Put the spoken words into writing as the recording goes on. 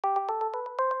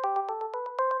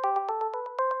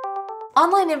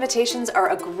Online invitations are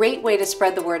a great way to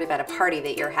spread the word about a party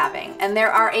that you're having, and there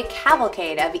are a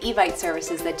cavalcade of Evite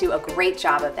services that do a great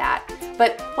job of that.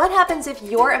 But what happens if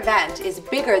your event is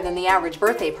bigger than the average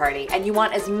birthday party and you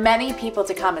want as many people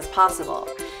to come as possible?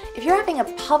 If you're having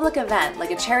a public event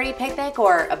like a charity picnic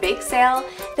or a bake sale,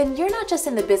 then you're not just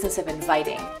in the business of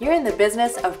inviting, you're in the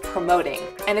business of promoting.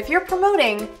 And if you're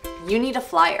promoting, you need a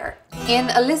flyer. In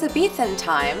Elizabethan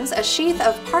times, a sheath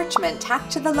of parchment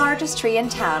tacked to the largest tree in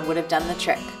town would have done the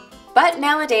trick. But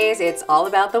nowadays, it's all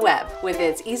about the web, with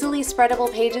its easily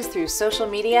spreadable pages through social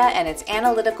media and its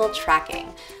analytical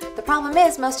tracking. The problem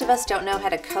is, most of us don't know how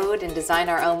to code and design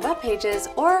our own web pages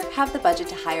or have the budget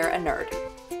to hire a nerd.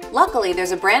 Luckily,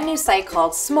 there's a brand new site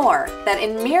called Smore that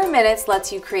in mere minutes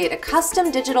lets you create a custom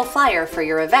digital flyer for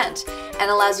your event and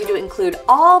allows you to include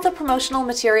all the promotional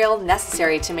material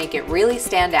necessary to make it really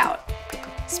stand out.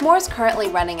 Smore is currently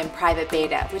running in private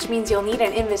beta, which means you'll need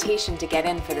an invitation to get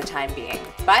in for the time being.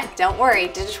 But don't worry,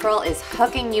 Digital is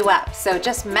hooking you up, so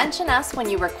just mention us when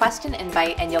you request an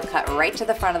invite and you'll cut right to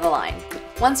the front of the line.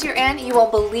 Once you're in, you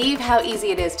won't believe how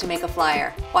easy it is to make a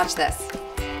flyer. Watch this.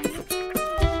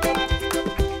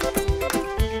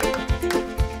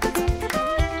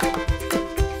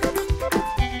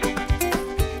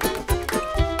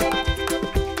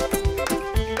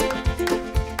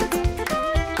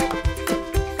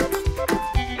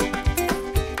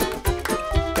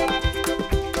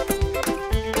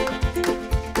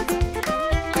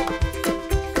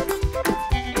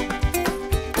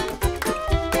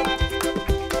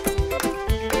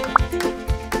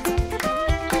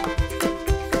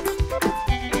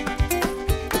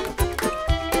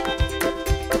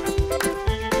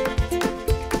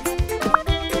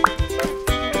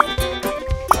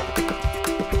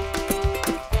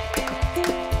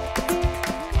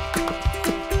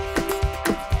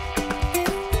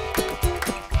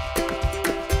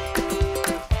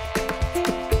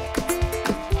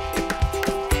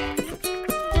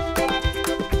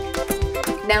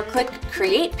 Now click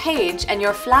Create Page and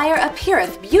your flyer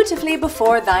appeareth beautifully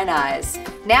before thine eyes.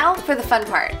 Now for the fun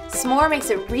part. Smore makes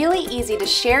it really easy to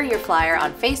share your flyer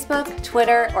on Facebook,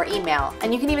 Twitter, or email,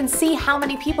 and you can even see how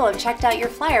many people have checked out your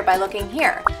flyer by looking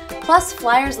here. Plus,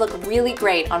 flyers look really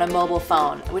great on a mobile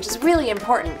phone, which is really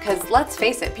important because let's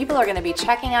face it, people are going to be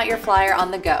checking out your flyer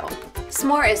on the go.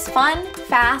 Smore is fun,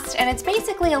 fast, and it's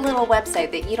basically a little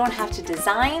website that you don't have to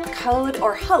design, code,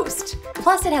 or host.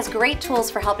 Plus, it has great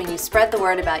tools for helping you spread the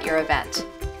word about your event.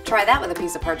 Try that with a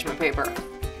piece of parchment paper.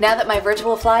 Now that my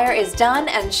virtual flyer is done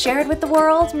and shared with the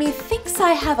world, methinks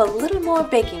I have a little more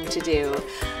baking to do.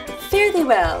 Fare thee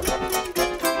well.